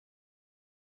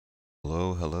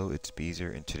Hello, it's Beezer,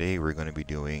 and today we're going to be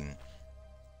doing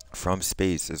From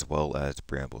Space as well as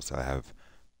Bramble. So I have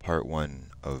part one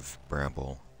of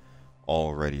Bramble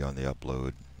already on the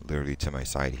upload, literally to my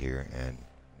side here, and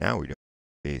now we're doing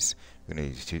Space.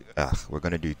 We're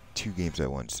gonna do two games at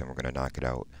once, and we're gonna knock it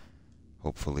out.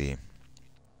 Hopefully,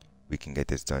 we can get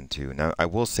this done too. Now, I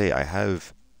will say I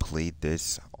have played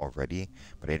this already,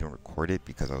 but I didn't record it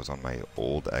because I was on my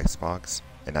old Xbox,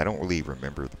 and I don't really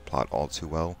remember the plot all too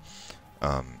well.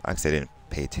 Actually, I didn't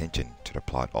pay attention to the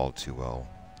plot all too well.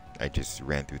 I just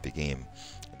ran through the game,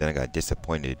 and then I got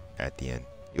disappointed at the end.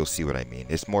 You'll see what I mean.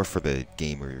 It's more for the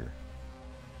gamer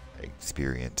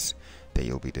experience that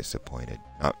you'll be disappointed,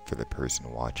 not for the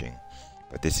person watching.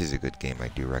 But this is a good game. I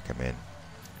do recommend.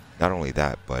 Not only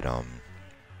that, but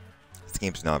this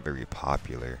game's not very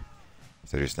popular,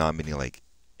 so there's not many like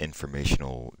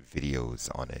informational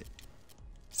videos on it.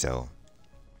 So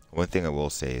one thing I will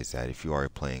say is that if you are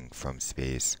playing From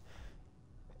Space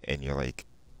and you're like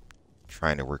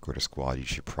trying to work with a squad, you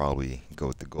should probably go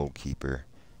with the goalkeeper.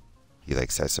 He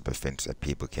like sets up a fence that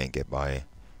people can't get by.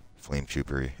 Flame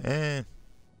Trooper,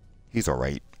 he's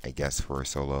alright, I guess, for a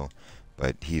solo,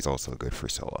 but he's also good for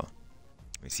solo.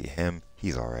 Let me see him,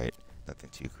 he's alright,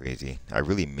 nothing too crazy. I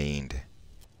really mained,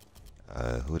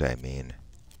 who did I main?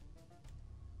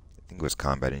 I think it was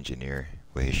Combat Engineer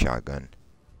with his shotgun.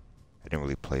 I didn't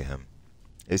really play him.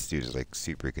 This dude is like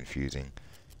super confusing,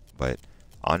 but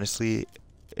honestly,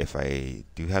 if I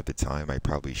do have the time, I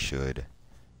probably should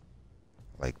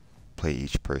like play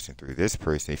each person through. This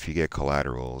person, if you get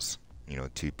collaterals, you know,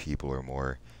 2 people or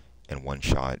more in one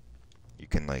shot, you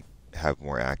can like have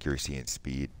more accuracy and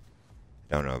speed.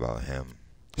 I don't know about him.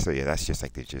 So yeah, that's just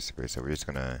like the gist of it. So we're just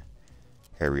gonna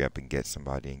hurry up and get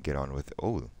somebody and get on with it.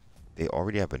 Oh, they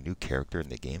already have a new character in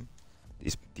the game.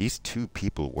 These 2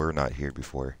 people were not here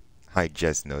before. I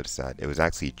just noticed that. It was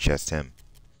actually just him.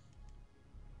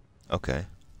 Okay.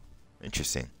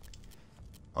 Interesting.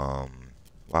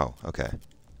 Wow, okay.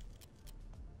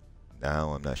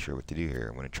 Now I'm not sure what to do here.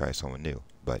 I'm gonna try someone new.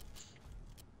 But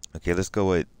okay, let's go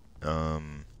with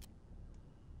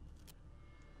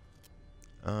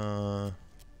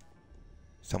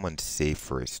someone safe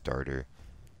for a starter.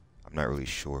 I'm not really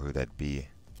sure who that'd be.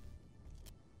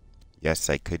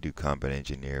 Yes, I could do Combat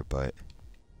Engineer, but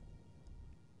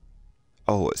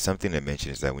oh, something to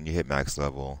mention is that when you hit max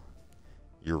level,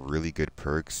 your really good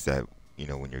perks that, you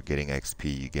know, when you're getting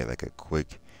XP, you get like a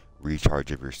quick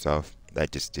recharge of your stuff. That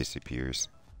just disappears.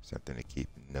 Something to keep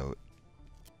note.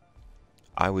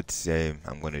 I would say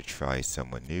I'm going to try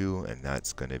someone new, and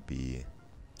that's going to be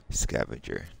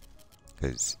Scavenger.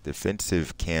 Because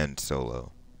defensive can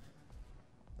solo.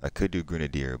 I could do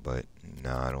Grenadier, but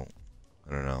no, I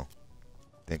don't know.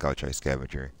 I think I'll try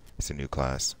Scavenger. It's a new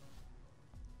class.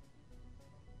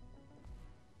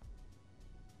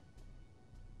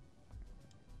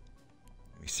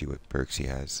 Let me see what perks he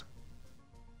has.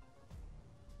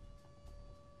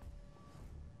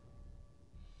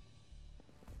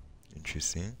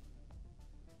 Interesting.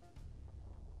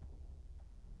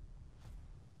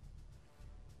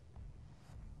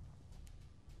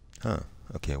 Huh.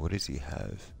 Okay, what does he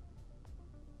have?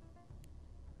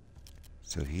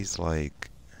 So he's like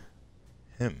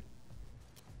him.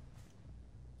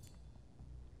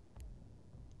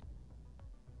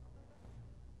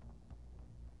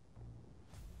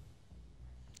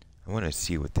 I want to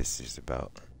see what this is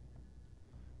about.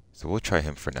 So we'll try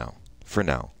him for now. For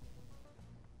now.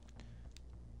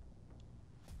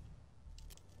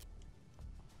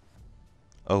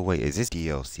 Oh wait, is this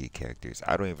DLC characters?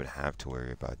 I don't even have to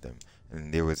worry about them.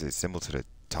 And there was a symbol to the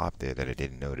top there that I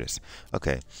didn't notice.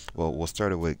 Okay, well we'll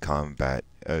start out with combat.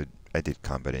 I did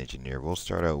Combat Engineer. We'll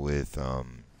start out with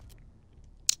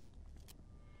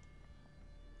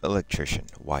Electrician.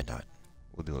 Why not?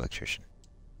 We'll do Electrician.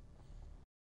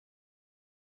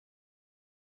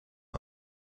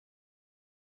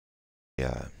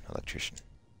 Yeah, Electrician.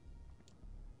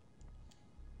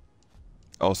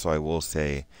 Also, I will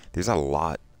say there's a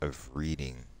lot of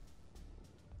reading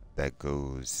that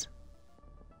goes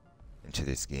into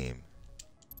this game,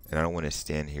 and I don't want to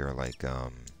stand here like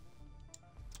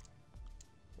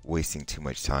wasting too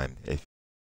much time if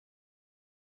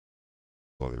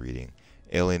all the reading.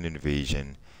 Alien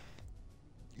invasion,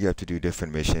 you have to do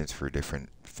different missions for different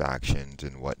factions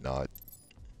and whatnot.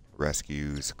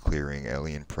 Rescues, clearing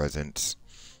alien presence,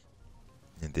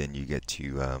 and then you get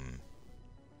to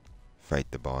fight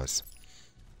the boss.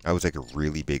 That was like a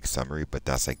really big summary, but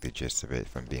that's like the gist of it,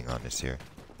 if I'm being honest here.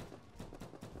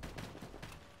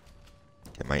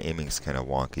 Okay, my aiming's kind of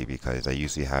wonky because I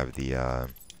usually have the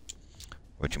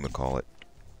whatchamacallit,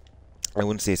 I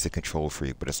wouldn't say it's a control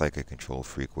freak, but it's like a control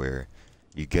freak where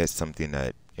you get something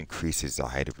that increases the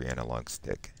height of your analog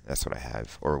stick. That's what I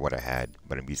have, or what I had,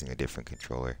 but I'm using a different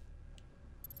controller.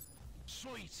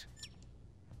 Sweet.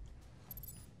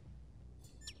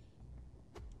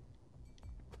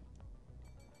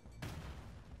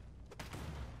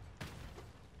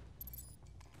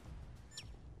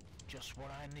 Just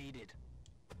what I needed.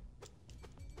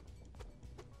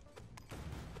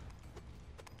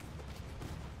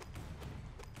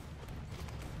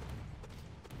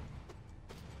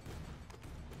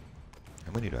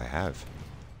 How many do I have?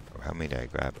 Or how many did I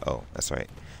grab? Oh, that's right.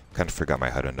 Kind of forgot my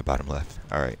HUD on the bottom left.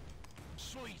 Alright,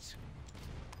 Sweet.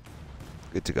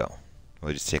 good to go.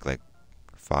 We'll just take like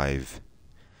 5.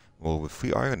 Well, if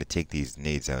we are going to take these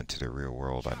nades out into the real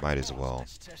world, I might as well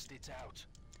Let's test it out.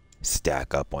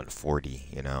 stack up on 40,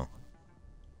 you know?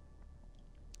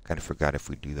 Kind of forgot if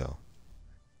we do, though.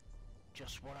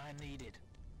 Just what I needed.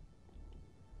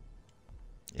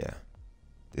 Yeah.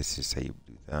 This is how you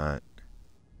do that.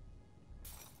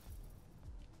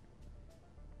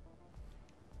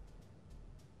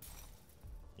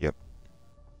 Yep.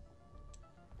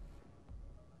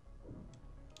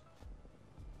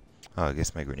 Oh, I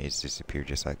guess my grenades disappeared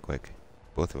just that quick.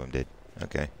 Both of them did.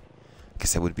 Okay.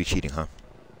 Guess that would be cheating, huh?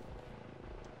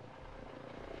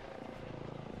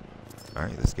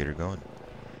 Alright, let's get her going.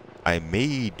 I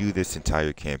may do this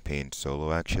entire campaign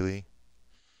solo, actually.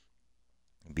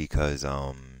 Because,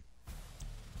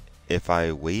 if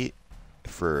I wait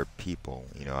for people,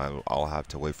 you know, I'll have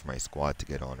to wait for my squad to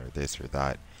get on or this or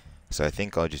that. So I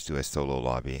think I'll just do a solo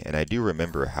lobby. And I do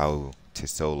remember how to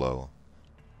solo,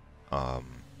 what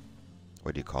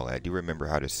do you call it? I do remember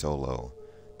how to solo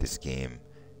this game.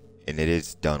 And it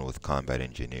is done with combat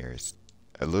engineers.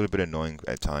 A little bit annoying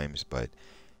at times, but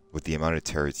with the amount of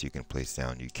turrets you can place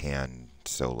down, you can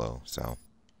solo. So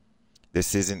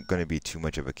this isn't going to be too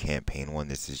much of a campaign one.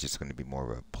 This is just going to be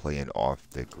more of a playing off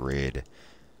the grid,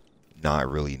 not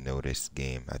really noticed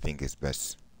game. I think it's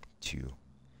best to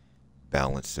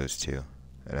balance those two,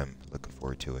 and I'm looking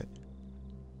forward to it.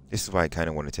 This is why I kind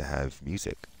of wanted to have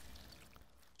music,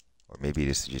 or maybe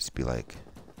this would just be like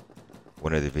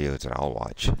one of the videos that I'll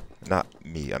watch. Not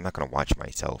me, I'm not gonna watch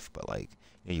myself, but like,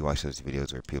 you know, you watch those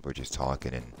videos where people are just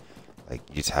talking and like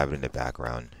you just have it in the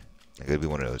background. Like, it'll be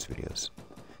one of those videos.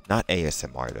 Not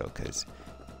ASMR though, cause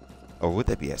or would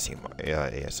that be ASMR? Yeah,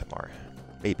 ASMR.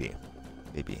 Maybe.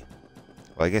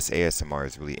 Well, I guess ASMR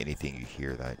is really anything you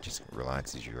hear that just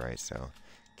relaxes you, right? So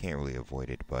can't really avoid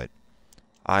it, but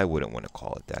I wouldn't want to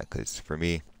call it that, because for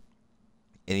me,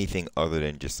 anything other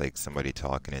than just like somebody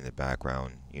talking in the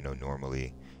background, you know,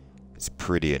 normally, it's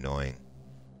pretty annoying.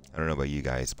 I don't know about you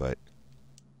guys, but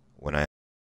when I,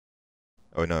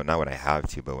 oh no, not when I have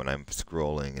to, but when I'm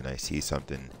scrolling and I see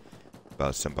something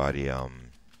about somebody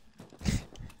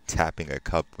tapping a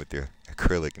cup with their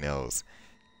acrylic nails,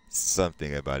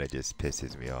 something about it just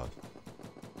pisses me off.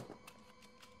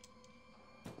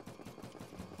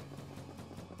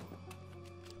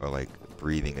 Or like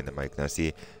breathing in the mic. Now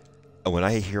see, when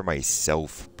I hear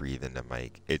myself breathe in the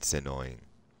mic, it's annoying.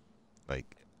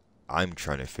 Like, I'm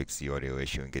trying to fix the audio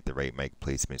issue and get the right mic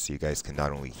placement so you guys can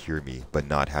not only hear me, but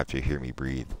not have to hear me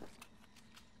breathe.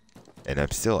 And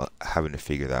I'm still having to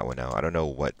figure that one out. I don't know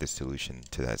what the solution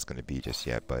to that's going to be just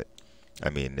yet, but I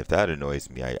mean, if that annoys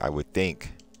me, I would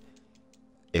think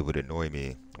it would annoy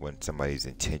me when somebody's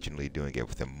intentionally doing it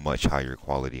with a much higher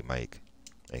quality mic.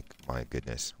 Like, my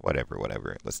goodness, whatever.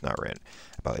 Let's not rant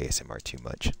about ASMR too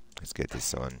much. Let's get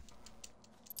this on.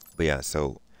 But yeah,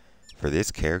 so for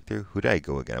this character, who did I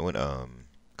go again? I went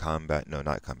combat, no,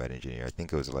 not combat engineer. I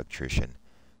think it was electrician.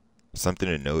 Something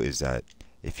to note is that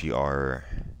if you are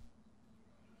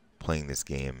playing this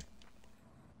game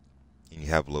and you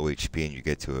have low HP and you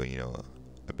get to a, you know,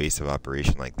 a base of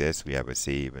operation like this, we have a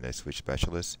save and a switch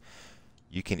specialist,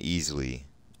 you can easily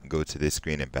go to this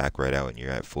screen and back right out and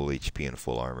you're at full HP and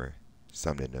full armor.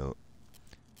 Something to note.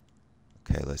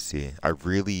 Okay, let's see. I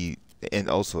really, and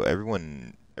also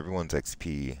everyone's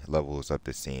XP level is up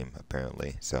the same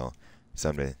apparently, so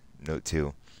something to note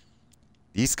too.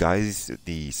 These guys,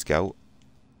 the scout,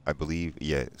 I believe,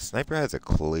 yeah, sniper has a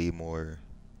claymore,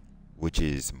 which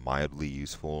is mildly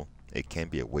useful. It can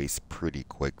be a waste pretty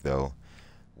quick though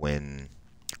when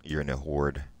you're in a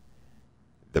horde.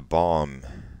 The bomb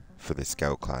for the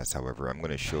scout class, however, I'm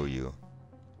going to show you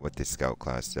what this scout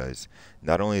class does.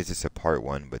 Not only is this a part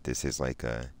 1, but this is like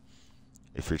a,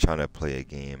 if you're trying to play a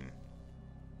game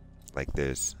like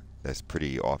this that's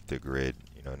pretty off the grid,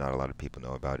 you know, not a lot of people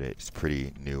know about it, it's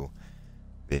pretty new,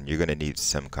 then you're going to need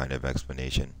some kind of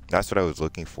explanation. That's what I was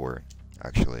looking for,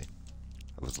 actually.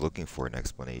 I was looking for an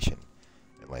explanation.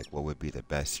 And like what would be the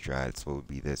best strats, what would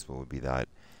be this, what would be that.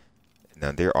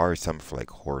 Now there are some for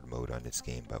like horde mode on this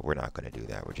game, but we're not gonna do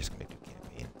that. We're just gonna do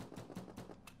campaign.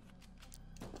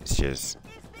 It's just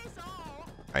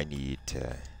I need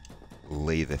to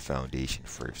lay the foundation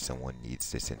for if someone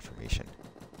needs this information.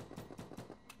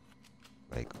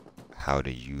 Like how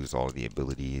to use all the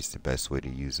abilities, the best way to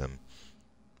use them.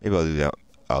 Maybe I'll do that.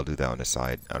 I'll do that on the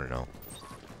side. I don't know.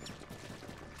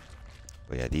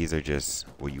 But yeah, these are just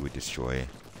what you would destroy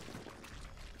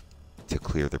to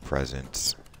clear the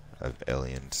presence of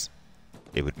aliens.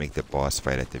 It would make the boss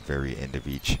fight at the very end of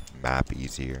each map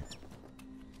easier.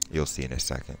 You'll see in a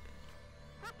second.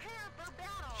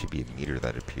 Should be a meter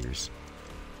that appears.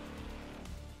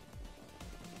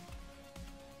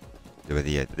 But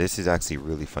yeah, this is actually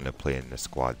really fun to play in the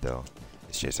squad though.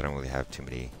 It's just I don't really have too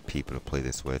many people to play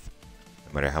this with.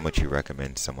 No matter how much you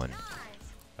recommend someone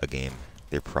a game,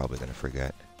 they're probably going to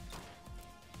forget.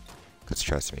 Because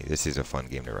trust me, this is a fun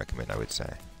game to recommend, I would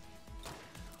say.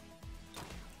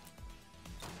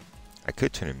 I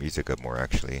could turn the music up more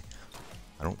actually.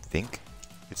 I don't think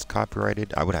it's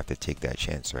copyrighted. I would have to take that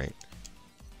chance, right?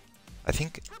 I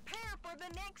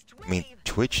mean,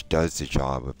 Twitch does the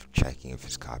job of checking if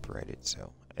it's copyrighted,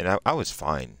 so. And I was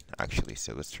fine, actually,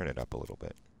 so let's turn it up a little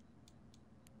bit.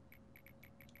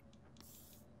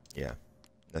 Yeah,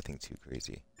 nothing too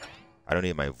crazy. I don't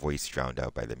need my voice drowned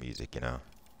out by the music, you know?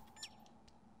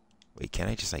 Wait, can't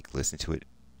I just, like, listen to it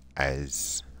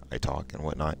as I talk and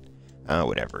whatnot?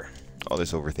 Whatever. All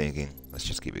this overthinking, let's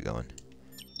just keep it going.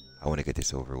 I want to get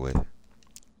this over with,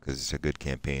 because it's a good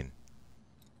campaign.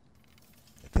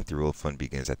 I think the real fun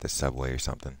begins at the subway or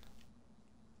something.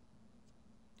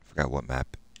 Forgot what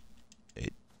map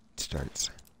it starts.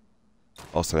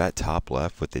 Also, that top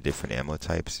left with the different ammo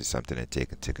types is something to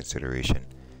take into consideration.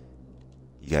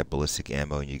 You got ballistic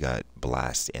ammo and you got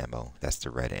blast ammo. That's the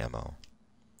red ammo.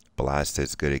 Blast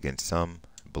does good against some.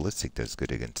 Ballistic does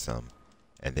good against some.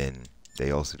 And then they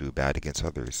also do bad against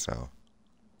others, so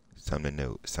something to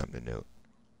note, something to note.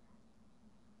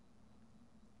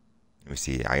 Let me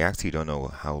see, I actually don't know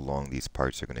how long these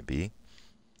parts are going to be,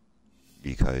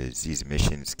 because these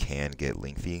missions can get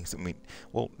lengthy. So, I mean,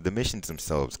 well, the missions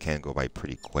themselves can go by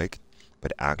pretty quick,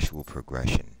 but actual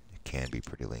progression can be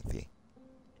pretty lengthy.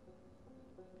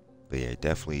 But yeah,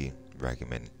 definitely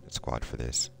recommend a squad for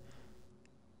this.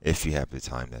 If you have the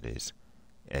time, that is.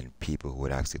 And people who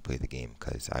would actually play the game,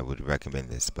 because I would recommend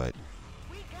this, but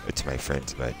to my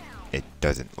friends, but it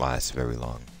doesn't last very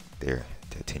long. Their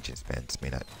attention spans may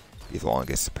not be the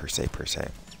longest per se.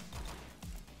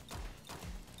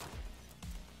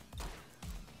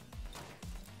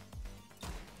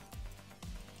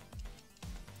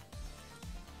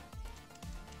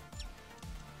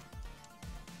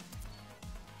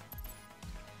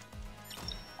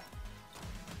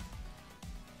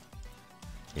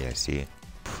 Yeah, see,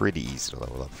 pretty easy to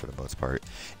level up for the most part.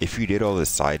 If you did all the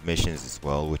side missions as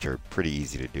well, which are pretty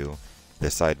easy to do,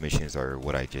 the side missions are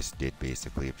what I just did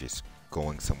basically, of just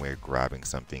going somewhere, grabbing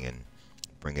something and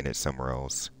bringing it somewhere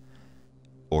else,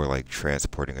 or like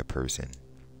transporting a person.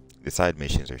 The side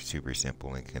missions are super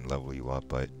simple and can level you up,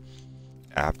 but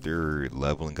after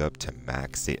leveling up to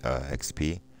max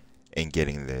XP and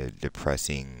getting the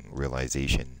depressing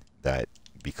realization that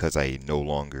because I no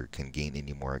longer can gain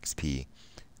any more XP,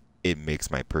 it makes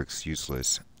my perks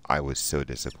useless, I was so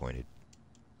disappointed.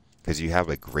 Because you have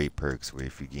like great perks where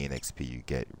if you gain XP you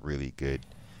get really good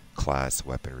class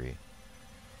weaponry.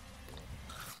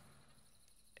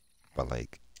 But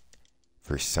like,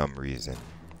 for some reason,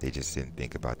 they just didn't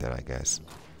think about that, I guess.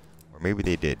 Or maybe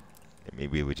they did. And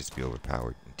maybe it would just be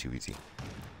overpowered and too easy.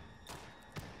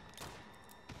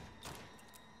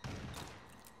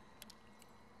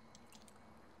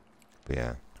 But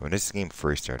yeah, when this game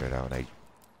first started out, I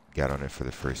got on it for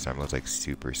the first time, I was like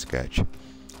super sketch.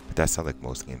 But that's how like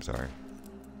most games are.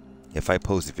 If I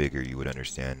post Vigor, you would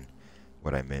understand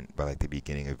what I meant by like the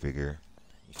beginning of Vigor.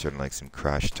 You start in like some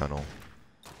crash tunnel.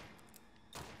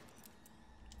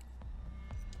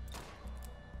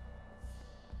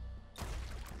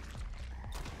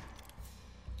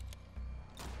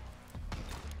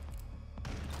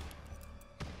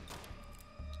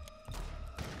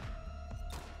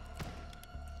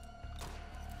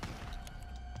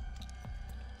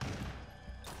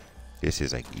 This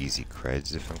is like easy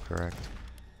creds if I'm correct.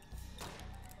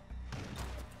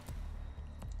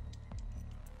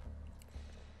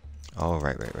 Oh,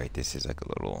 right. This is like a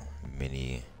little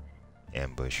mini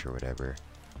ambush or whatever.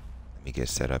 Let me get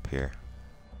set up here.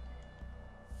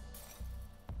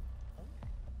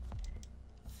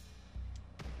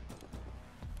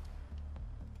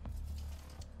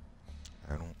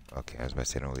 Okay, I was about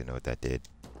to say I don't really know what that did.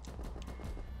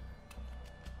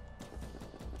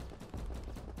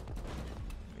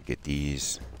 get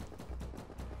these.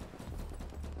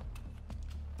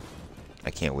 I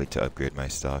can't wait to upgrade my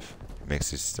stuff. It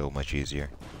makes it so much easier.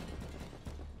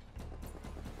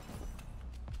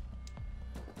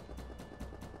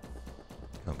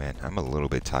 Oh man, I'm a little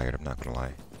bit tired, I'm not gonna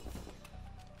lie.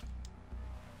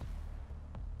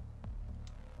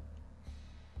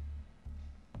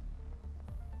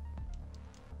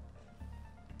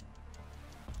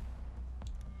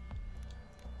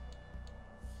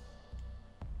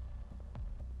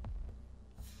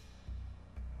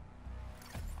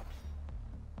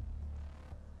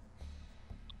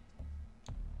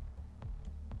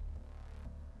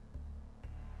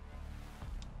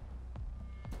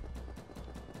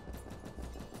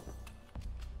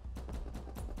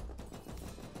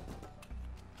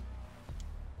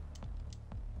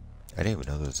 I didn't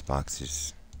even know those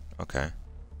boxes. Okay.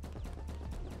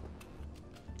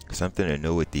 Something to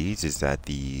know with these is that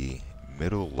the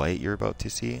middle light you're about to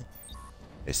see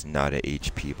is not a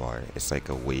HP bar. It's like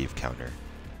a wave counter.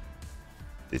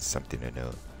 It's something to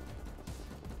note.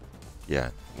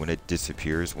 Yeah, when it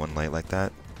disappears, one light like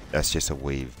that, that's just a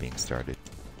wave being started.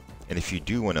 And if you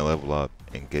do want to level up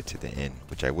and get to the end,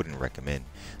 which I wouldn't recommend,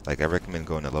 like I recommend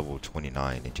going to level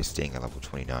 29 and just staying at level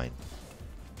 29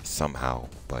 somehow,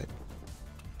 but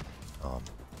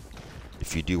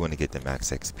if you do want to get the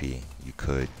max XP, you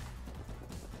could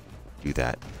do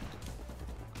that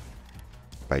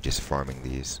by just farming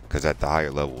these. Because at the higher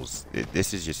levels,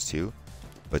 this is just 2,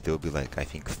 but there'll be like, I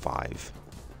think 5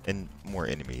 and more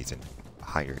enemies and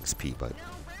higher XP, but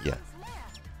yeah.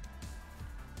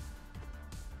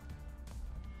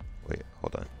 Wait,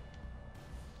 hold on.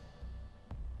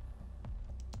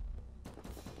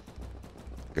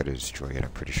 Gotta destroy it, I'm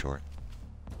pretty sure.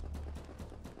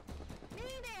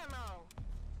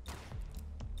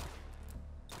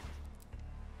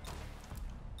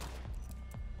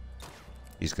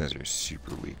 These guys are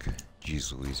super weak.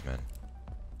 Jeez Louise, man.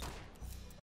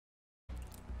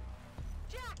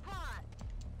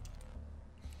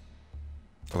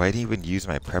 Oh, I didn't even use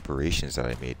my preparations that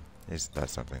I made. Isn't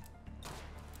that something?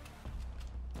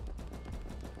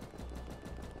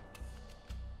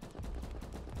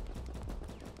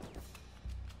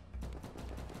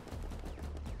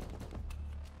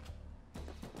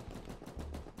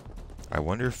 I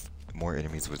wonder if more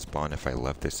enemies would spawn if I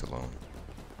left this alone.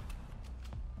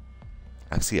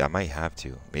 Actually, I might have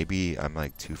to. Maybe I'm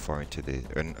like too far into the,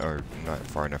 or not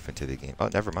far enough into the game. Oh,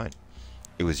 never mind.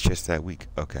 It was just that weak.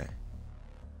 Okay.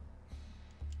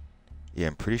 Yeah,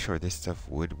 I'm pretty sure this stuff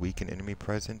would weaken enemy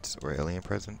presence or alien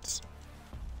presence.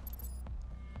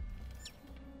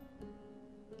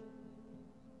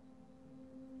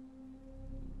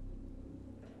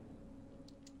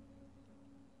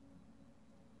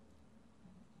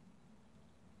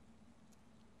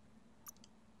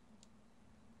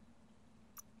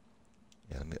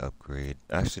 Yeah, let me upgrade.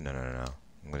 Actually, no.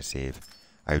 I'm gonna save.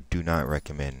 I do not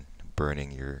recommend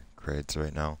burning your creds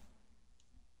right now.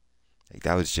 Like,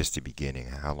 that was just the beginning.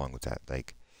 How long was that?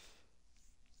 Like,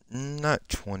 not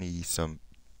 20 some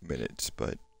minutes,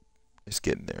 but it's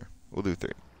getting there. We'll do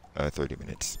 30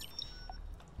 minutes.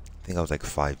 I think I was like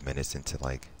 5 minutes into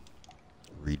like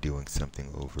redoing something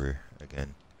over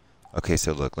again. Okay,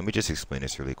 so look, let me just explain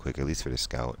this really quick, at least for the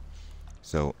scout.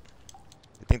 So,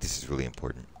 I think this is really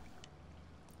important.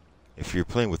 If you're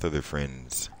playing with other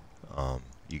friends,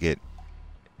 you get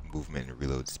movement and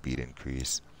reload speed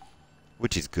increase,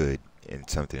 which is good and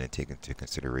something to take into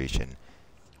consideration.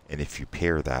 And if you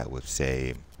pair that with,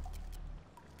 say,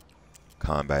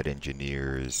 combat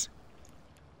engineers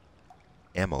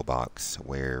ammo box,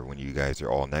 where when you guys are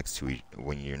all next to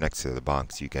when you're next to the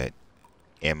box, you get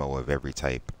ammo of every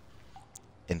type,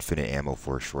 infinite ammo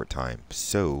for a short time.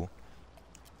 So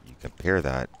you compare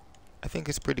that, I think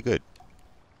it's pretty good.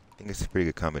 I think it's a pretty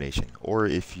good combination. Or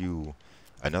if you,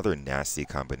 another nasty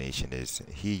combination is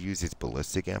he uses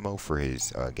ballistic ammo for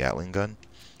his Gatling gun.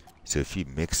 So if you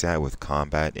mix that with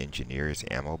combat engineer's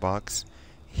ammo box,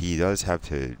 he does have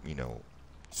to, you know,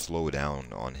 slow down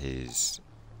on his,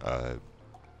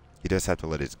 he does have to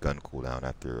let his gun cool down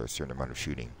after a certain amount of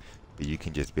shooting. But you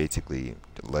can just basically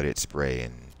let it spray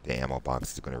and the ammo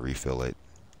box is going to refill it,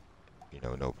 you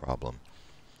know, no problem.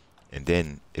 And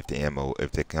then if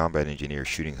the combat engineer is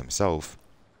shooting himself,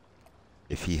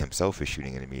 if he himself is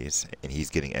shooting enemies and he's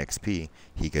getting XP,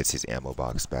 he gets his ammo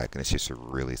box back, and it's just a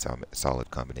really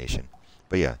solid combination.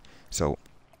 But yeah, so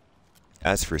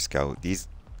as for Scout, these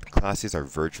classes are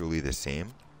virtually the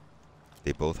same.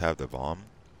 They both have the bomb.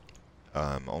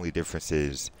 Only difference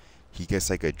is he gets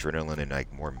like adrenaline and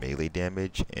like more melee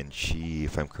damage, and she,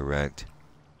 if I'm correct,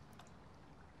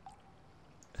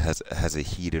 has a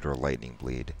heated or lightning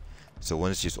blade. So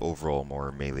one's just overall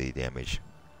more melee damage,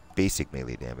 basic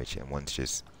melee damage, and one's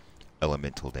just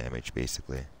elemental damage,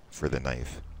 basically, for the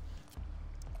knife.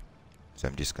 So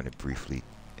I'm just going to briefly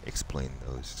explain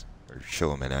those, or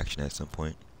show them in action at some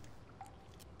point.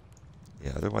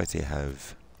 Yeah, otherwise they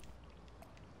have...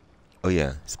 Oh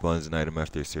yeah, spawns an item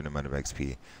after a certain amount of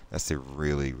XP. That's a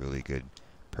really, really good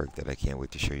perk that I can't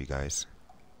wait to show you guys.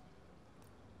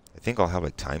 I think I'll have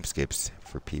like time skips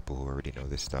for people who already know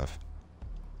this stuff,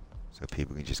 so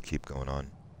people can just keep going on.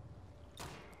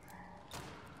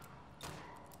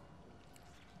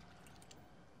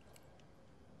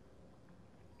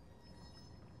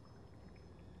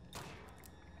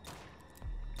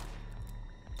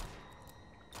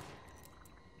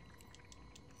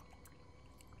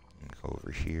 Go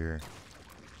over here.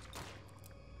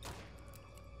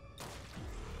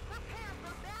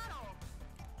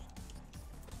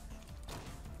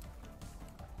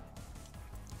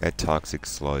 That toxic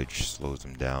sludge slows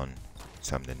them down,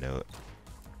 something to note.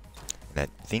 And I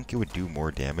think it would do more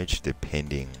damage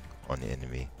depending on the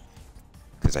enemy,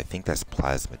 because I think that's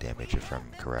plasma damage if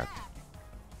I'm correct.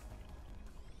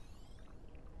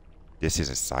 This is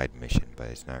a side mission, but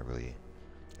it's not really...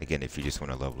 Again, if you just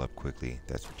want to level up quickly,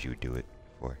 that's what you would do it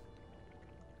for.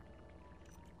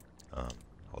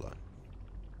 Hold on.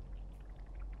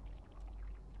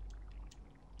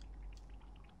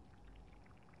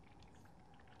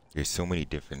 There's so many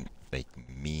different, like,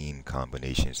 mean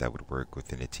combinations that would work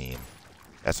within a team.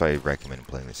 That's why I recommend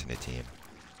playing this in a team.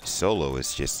 Solo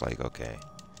is just like, okay,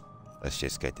 let's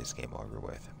just get this game over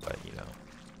with. But, you know,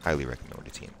 highly recommend with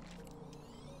a team.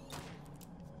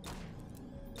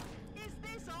 Is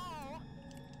this all?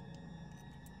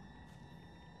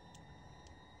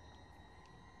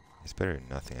 It's better than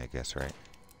nothing, I guess, right?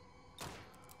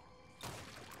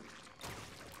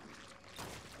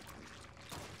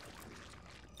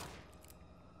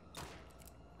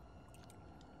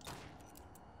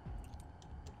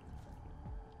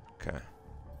 Okay.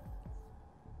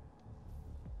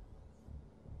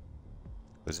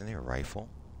 Wasn't there a rifle?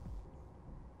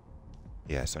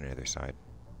 Yeah, it's on the other side.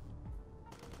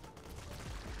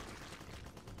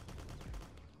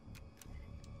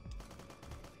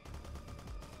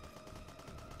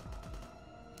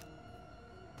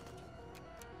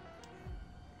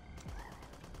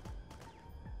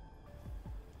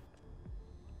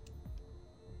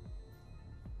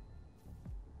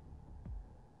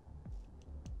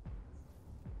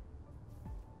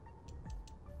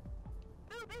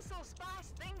 This'll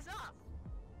spice things up.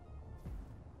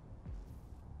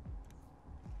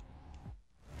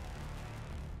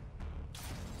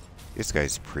 This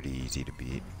guy's pretty easy to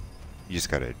beat. You just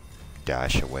gotta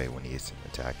dash away when he's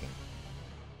attacking.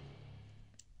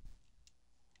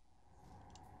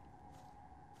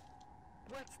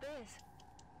 What's this?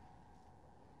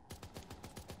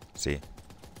 See?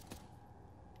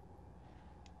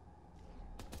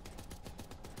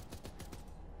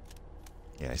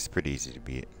 Yeah, it's pretty easy to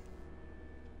beat.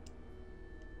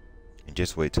 And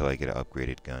just wait till I get an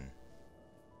upgraded gun.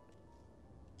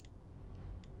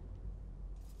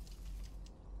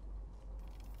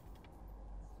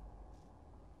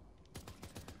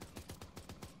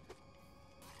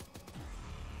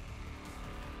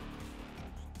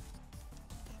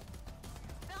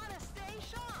 Gotta stay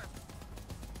sharp.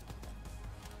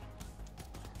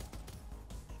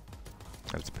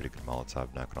 That's a pretty good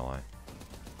Molotov, not gonna lie.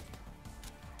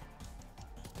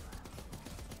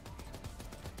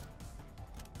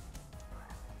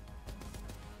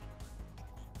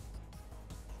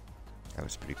 That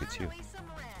was pretty good too. Finally some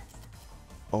rest.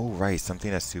 Oh right,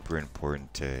 something that's super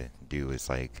important to do is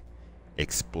like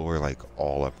explore like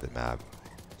all of the map.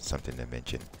 Something to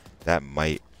mention. That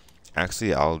might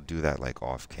actually I'll do that like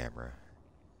off camera,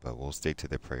 but we'll stick to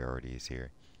the priorities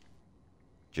here.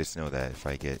 Just know that if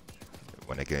I get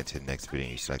when I get into the next video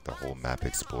and you see like the whole map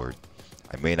explored,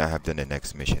 I may not have done the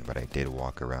next mission, but I did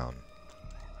walk around.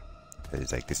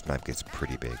 Because like this map gets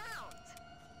pretty big.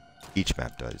 Each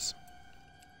map does.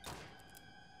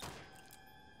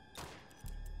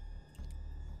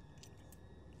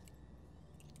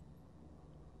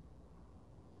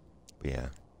 But yeah,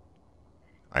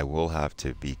 I will have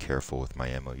to be careful with my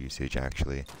ammo usage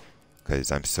actually,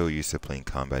 because I'm so used to playing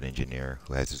Combat Engineer,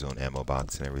 who has his own ammo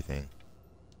box and everything.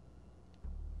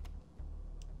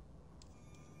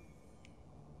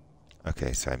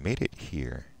 Okay, so I made it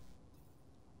here.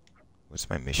 What's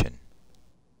my mission?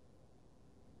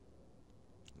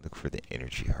 Look for the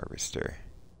energy harvester.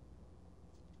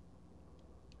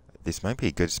 This might be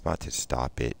a good spot to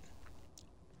stop it.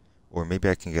 Or maybe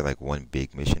I can get like one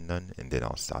big mission done and then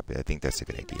I'll stop it. I think that's a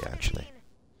good idea actually.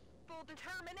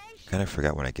 Kind of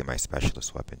forgot when I get my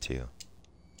specialist weapon too.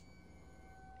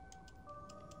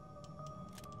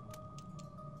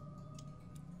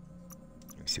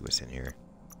 Let me see what's in here.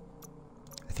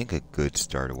 I think a good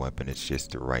starter weapon is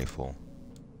just the rifle.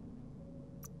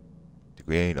 The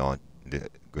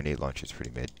grenade launcher is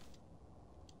pretty mid.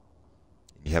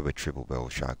 You have a triple barrel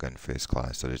shotgun for this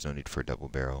class, so there's no need for a double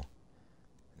barrel.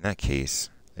 In that case,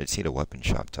 I just need a weapon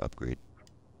shop to upgrade.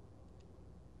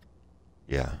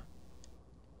 Yeah.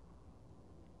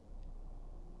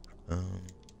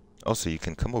 Also, you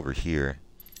can come over here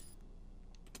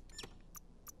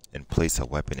and place a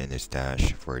weapon in this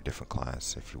dash for a different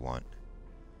class if you want.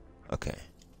 Okay.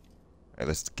 Alright,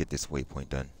 let's get this waypoint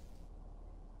done.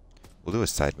 We'll do a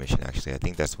side mission actually. I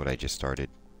think that's what I just started.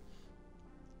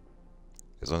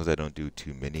 As long as I don't do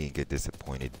too many and get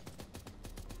disappointed.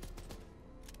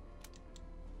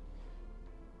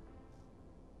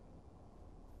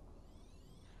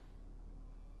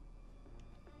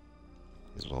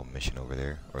 There's a little mission over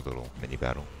there, or a little mini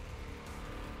battle.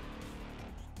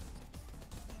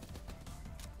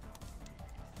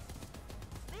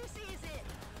 This is it.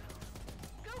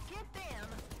 Go get them.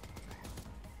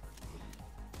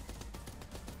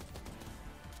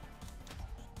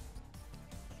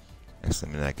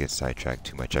 Excellent, let me not get sidetracked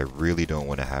too much. I really don't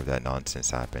want to have that nonsense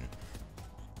happen.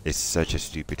 It's such a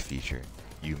stupid feature.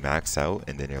 You max out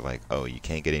and then you're like, oh, you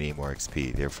can't get any more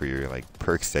XP. Therefore, your like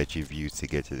perks that you've used to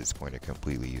get to this point are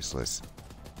completely useless.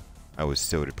 I was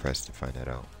so depressed to find that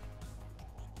out.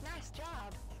 Nice job.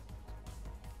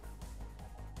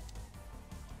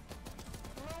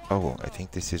 Oh, I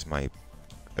think this is my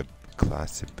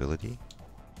class ability.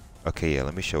 Okay, yeah,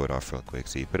 let me show it off real quick.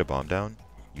 So you put a bomb down,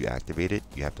 you activate it.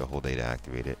 You have to hold A to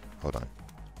activate it. Hold on.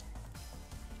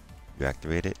 You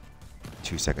activate it.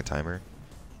 2-second timer.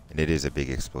 And it is a big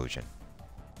explosion.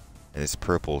 And this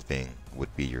purple thing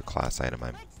would be your class item,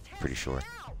 I'm pretty sure.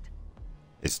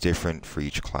 It's different for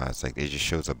each class. Like, it just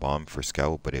shows a bomb for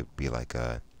scout, but it'd be like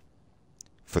a...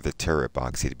 For the turret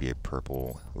box, it'd be a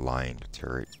purple lined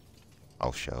turret.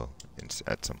 I'll show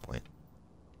at some point.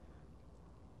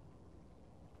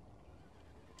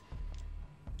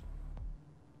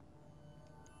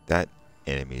 That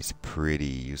enemy is pretty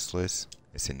useless.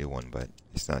 It's a new one, but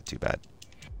it's not too bad.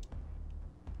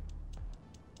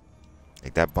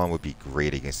 Like, that bomb would be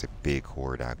great against a big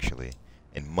horde, actually.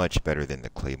 And much better than the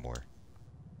Claymore.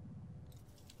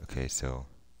 Okay, so...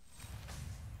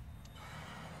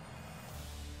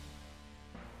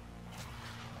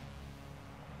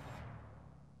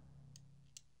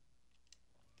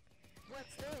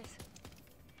 What's this?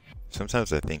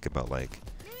 Sometimes I think about, like,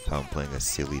 how I'm playing a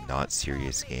silly, not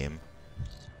serious game.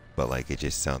 But, like, it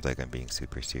just sounds like I'm being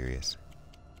super serious.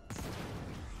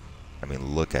 I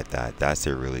mean, look at that. That's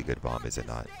a really good bomb, is it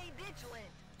not? Stay vigilant.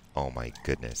 Oh my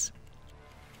goodness.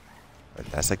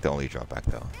 That's like the only drawback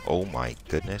though. Oh my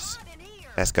goodness. Hot in here.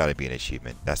 That's gotta be an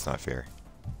achievement. That's not fair.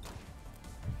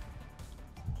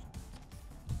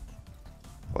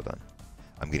 Hold on.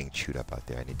 I'm getting chewed up out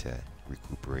there. I need to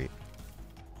recuperate.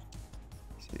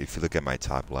 If you look at my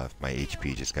top left, my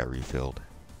HP just got refilled.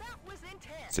 That was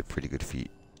intense. It's a pretty good feat.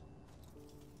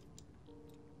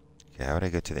 Okay, how would I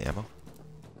get to the ammo?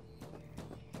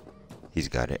 He's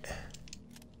got it.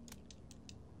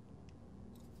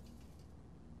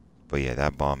 But yeah,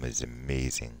 that bomb is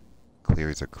amazing.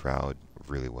 Clears a crowd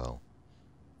really well.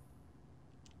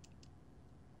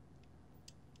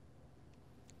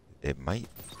 It might...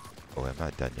 Oh, I'm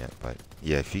not done yet, but...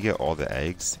 Yeah, if you get all the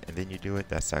eggs and then you do it,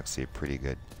 that's actually a pretty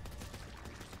good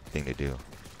thing to do.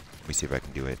 Let me see if I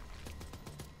can do it.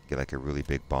 Get like a really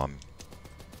big bomb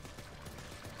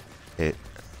hit.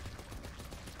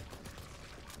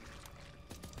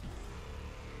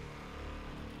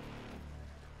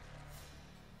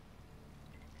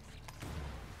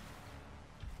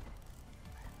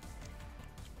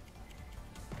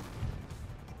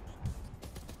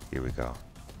 Here we go.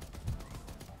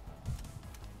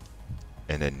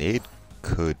 And a nade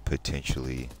could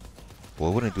potentially,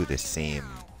 well, it wouldn't do the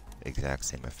exact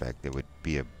same effect. It would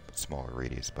be a smaller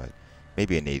radius, but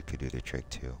maybe a nade could do the trick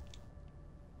too.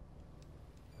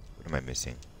 What am I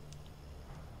missing?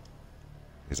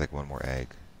 There's like one more egg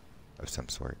of some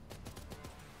sort.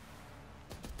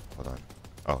 Hold on.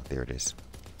 Oh, there it is.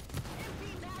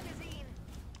 Empty magazine.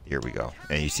 Here we go.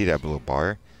 And you see that blue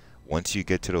bar? Once you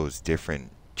get to those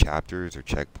different chapters or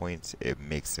checkpoints, it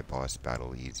makes the boss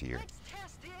battle easier. Let's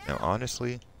test it Now, out.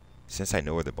 honestly, since I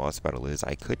know where the boss battle is,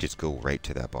 I could just go right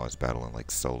to that boss battle and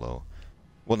like solo.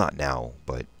 Well, not now,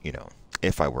 but you know,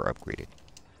 if I were upgraded.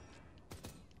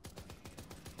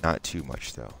 Not too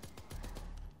much though.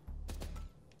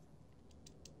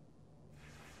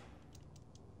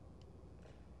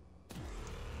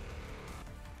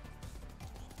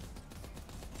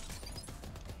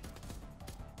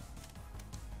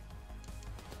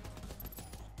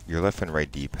 your left and right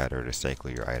D-pad are to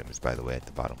cycle your items, by the way, at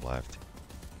the bottom left.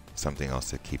 Something else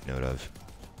to keep note of.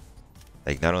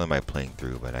 Like, not only am I playing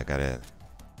through, but I got a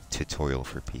tutorial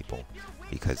for people,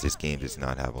 because this game does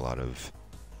not have a lot of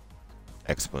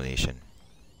explanation.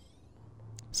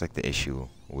 It's like the issue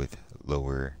with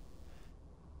lower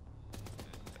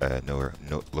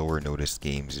notice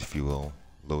games, if you will,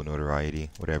 low notoriety,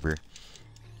 whatever.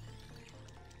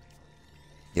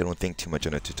 They don't think too much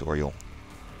on a tutorial.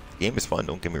 The game is fun,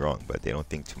 don't get me wrong, but they don't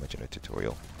think too much on a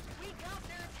tutorial. We got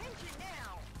their attention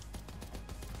now.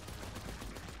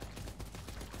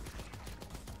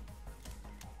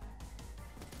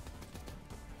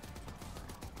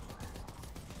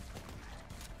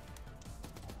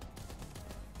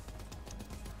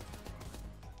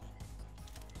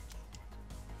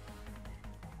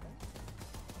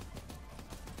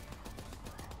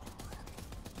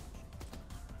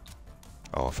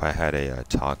 Oh, if I had a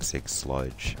toxic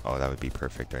sludge, oh, that would be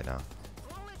perfect right now.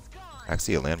 Bullets gone.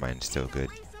 Actually, a landmine's still good.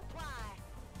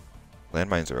 Resupply.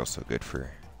 Landmines are also good for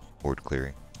horde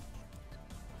clearing.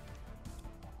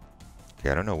 Okay,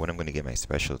 I don't know when I'm going to get my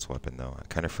specialist weapon, though. I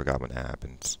kind of forgot when that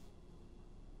happens.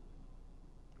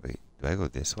 Wait, do I go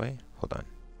this way? Hold on.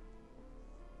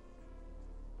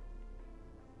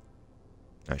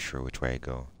 Not sure which way I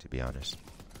go, to be honest.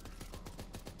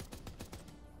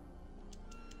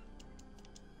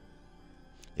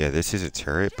 Yeah, this is a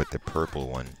turret, but the purple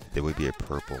one, there would be a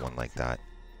purple one like that.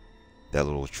 That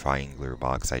little triangular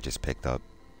box I just picked up,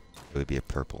 it would be a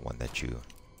purple one that you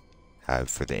have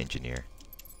for the engineer.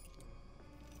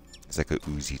 It's like a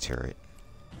Uzi turret.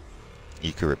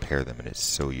 You could repair them and it's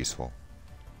so useful.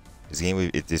 This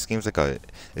game's like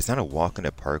it's not a walk in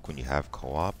the park when you have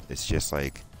co-op. It's just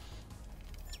like,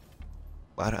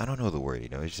 I don't know the word, you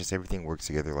know, it's just everything works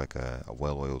together like a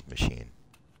well-oiled machine.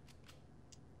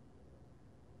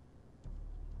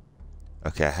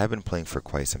 Okay, I have been playing for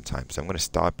quite some time, so I'm going to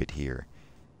stop it here.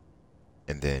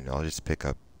 And then I'll just pick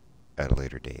up at a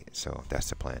later date. So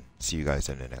that's the plan. See you guys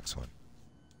in the next one.